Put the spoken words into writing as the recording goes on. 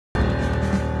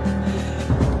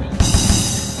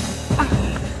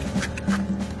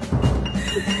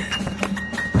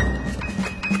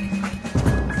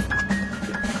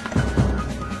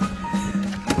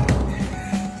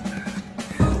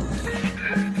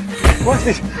What's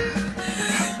it?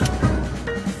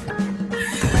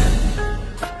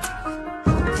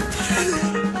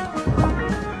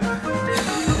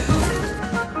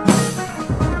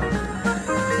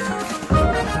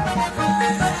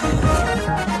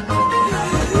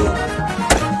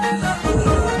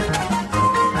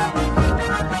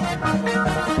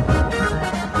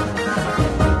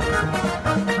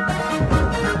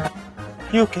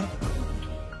 You okay?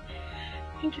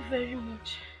 Thank you very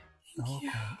much. Thank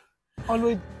you.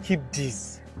 Always keep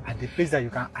this at the place that you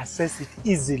can access it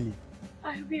easily.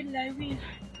 I will.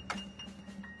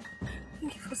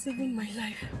 Thank you for saving my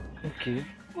life. Okay.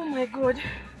 Oh my God.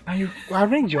 And you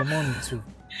arrange your money too.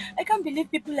 I can't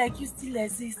believe people like you still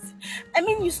exist. I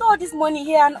mean, you saw all this money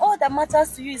here and all that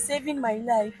matters to you is saving my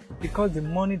life. Because the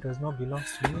money does not belong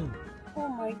to me. Oh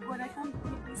my God, I can't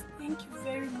believe this. Thank you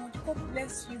very much. God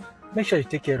bless you. Make sure you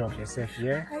take care of yourself,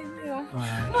 yeah? I will.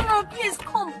 Alright. No, please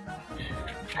come.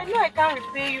 I know I can't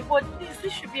repay you, but please, we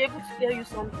should be able to tell you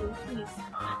something, please.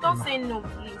 Don't say no,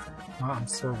 please. No, I'm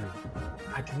sorry.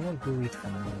 I did not do it for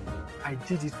me. I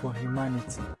did it for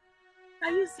humanity.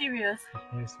 Are you serious?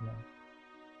 Yes, ma'am.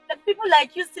 That people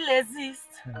like you still exist?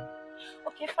 Yeah.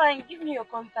 Okay, fine. Give me your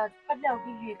contact. Probably I'll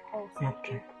give you a call.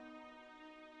 Okay.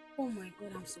 Oh my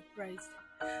God, I'm surprised.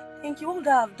 Thank you. All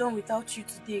that I've done without you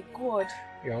today, God.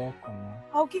 You're welcome, ma'am.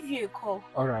 I'll give you a call.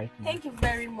 Alright. Thank you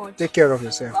very much. Take care of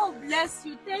yourself. God bless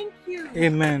you. Thank you.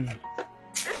 Amen.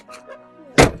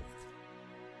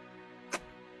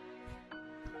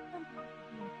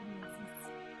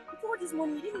 All this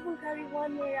money, you didn't even carry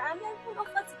 1 naira, and then you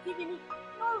offered to give me.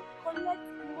 No, collect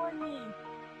the money.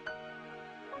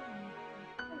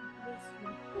 God bless you.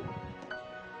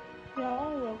 You're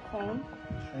all welcome.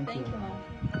 Thank you, ma'am.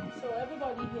 So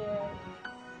everybody here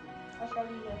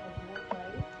actually here for the work,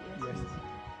 right? Yes.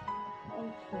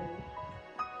 Okay.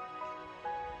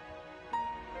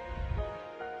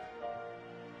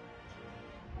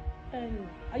 And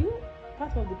are you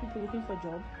part of the people looking for a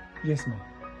job? Yes, ma'am.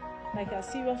 Like you're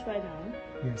serious right now?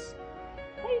 Yes.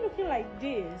 Why are you looking like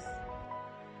this?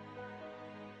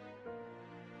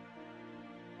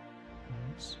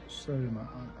 Sorry, ma'am.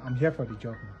 I'm here for the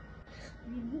job, ma'am.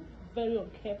 You look very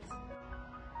unkept.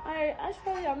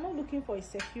 I'm not looking for a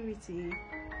security.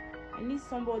 I need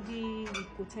somebody with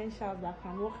potential that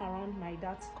can walk around my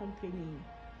dad's company.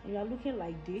 And you are looking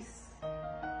like this.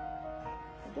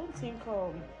 I don't think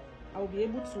I'll be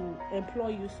able to employ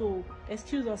you, so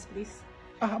excuse us, please.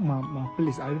 Ma'am,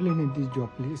 please, I really need this job,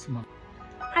 please, ma'am.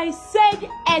 I said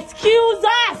excuse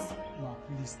us! Ma'am,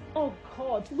 please. Oh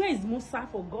God, where is Musa,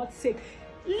 for God's sake?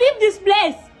 Leave this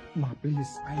place! Ma'am,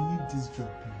 please, I need this job,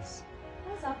 please.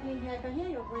 What's happening here? I can hear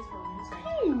your voice from inside.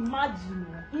 Can you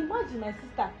imagine my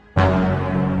sister.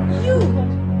 You!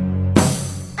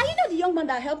 Are you not the young man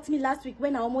that helped me last week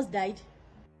when I almost died?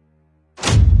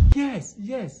 Yes,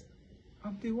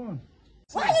 I'm the one.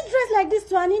 Why are you dressed like this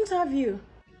to an interview?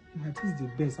 This is the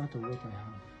best out of what I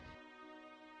have.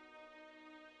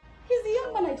 He's the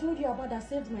young man I told you about that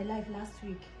saved my life last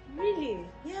week. Really?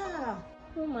 Yeah.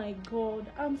 Oh my God,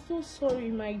 I'm so sorry,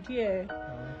 my dear.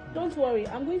 Don't worry,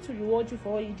 I'm going to reward you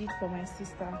for all you did for my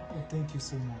sister. Oh, thank you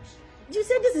so much. You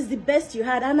said this is the best you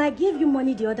had, and I gave you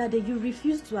money the other day. You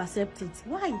refused to accept it.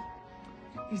 Why?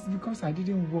 It's because I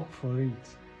didn't work for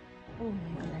it. Oh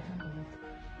my God, I can't believe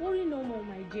it. Worry no more,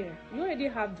 my dear. You already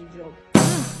have the job.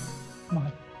 Ma,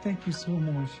 thank you so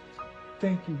much.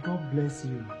 Thank you. God bless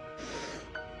you.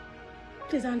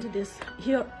 Please undo this.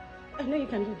 Here, I know you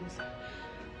can do this.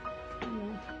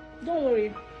 No, don't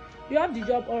worry. You have the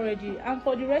job already. And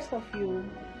for the rest of you,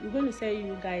 we're going to send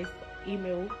you guys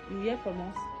email. You hear from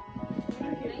us.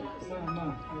 Thank you.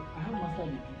 Ma, I have master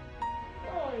degree.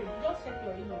 Don't worry. Just check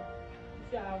your email.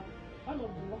 If you are one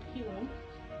of the lucky ones,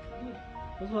 good.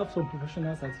 I also have some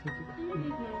professional certificate. You leave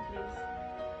now, please.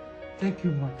 Thank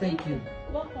you, ma. Thank you.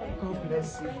 Welcome. God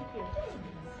bless you. Thank you.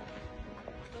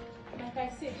 Like I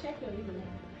said, check your email.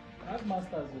 I have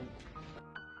masters.